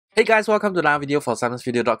Hey guys, welcome to another video for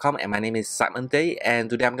simonsvideo.com, and my name is Simon Day, and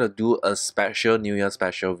today I'm going to do a special New Year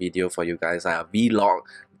special video for you guys, a vlog,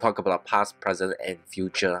 talk about past, present and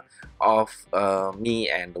future of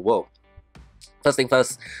me and the world. First thing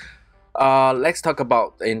first, let's talk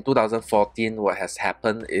about in 2014 what has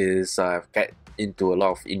happened is I've get into a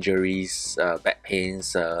lot of injuries, back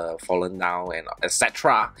pains, fallen down and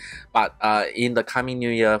etc. But in the coming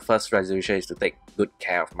new year, first resolution is to take good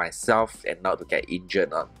care of myself and not to get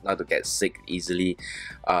injured or not to get sick easily.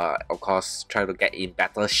 Of course, try to get in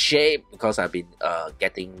better shape because I've been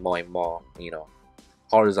getting more and more,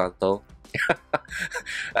 horizontal.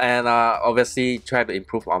 And obviously try to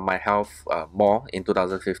improve on my health more in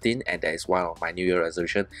 2015, and that is one of my New Year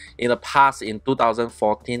resolution. In the past, in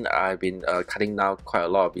 2014, I've been cutting down quite a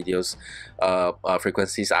lot of videos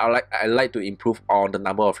frequencies. I like to improve on the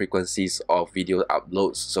number of frequencies of video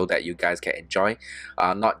uploads so that you guys can enjoy,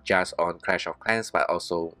 not just on Clash of Clans but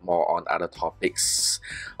also more on other topics.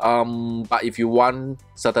 But if you want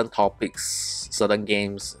certain topics, certain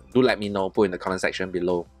games, do let me know, put in the comment section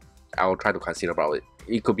below. I'll try to consider about it.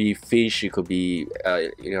 It could be fish, it could be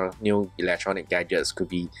new electronic gadgets, could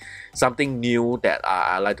be something new that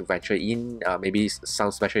I like to venture in. Maybe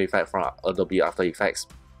some special effect from Adobe After Effects.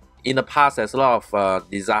 In the past, there's a lot of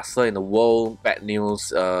disaster in the world, bad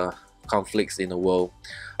news, conflicts in the world.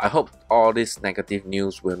 I hope all this negative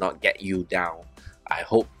news will not get you down. I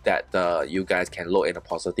hope that you guys can look in the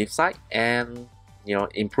positive side and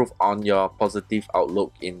improve on your positive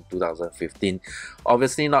outlook in 2015.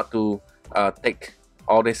 Obviously not to take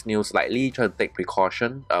all this news lightly. Try to take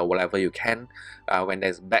precaution whatever you can. When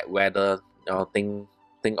there's bad weather, think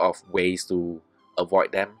of ways to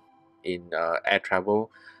avoid them in air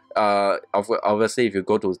travel. Obviously if you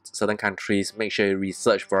go to certain countries, make sure you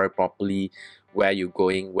research very properly where you're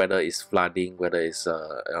going, whether it's flooding, whether it's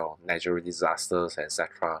natural disasters,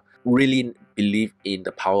 etc. Really believe in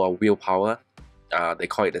the power of willpower. They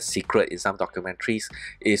call it the secret in some documentaries,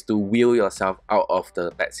 is to will yourself out of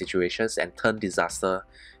the bad situations and turn disaster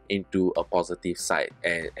into a positive side,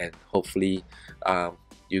 and hopefully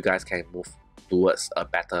you guys can move towards a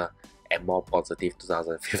better and more positive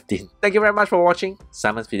 2015. Thank you very much for watching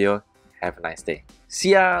Simon's video. Have a nice day.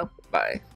 See ya. Bye.